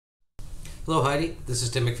Hello Heidi, this is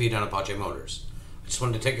Tim McPhee down at Apache Motors. I just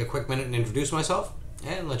wanted to take a quick minute and introduce myself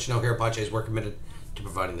and let you know here at Apache we're committed to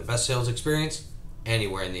providing the best sales experience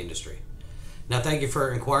anywhere in the industry. Now thank you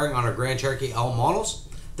for inquiring on our Grand Cherokee L models.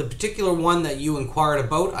 The particular one that you inquired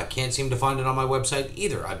about, I can't seem to find it on my website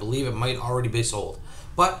either. I believe it might already be sold.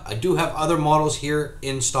 But I do have other models here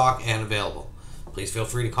in stock and available. Please feel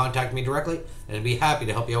free to contact me directly and I'd be happy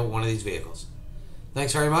to help you out with one of these vehicles.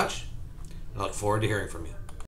 Thanks very much. I look forward to hearing from you.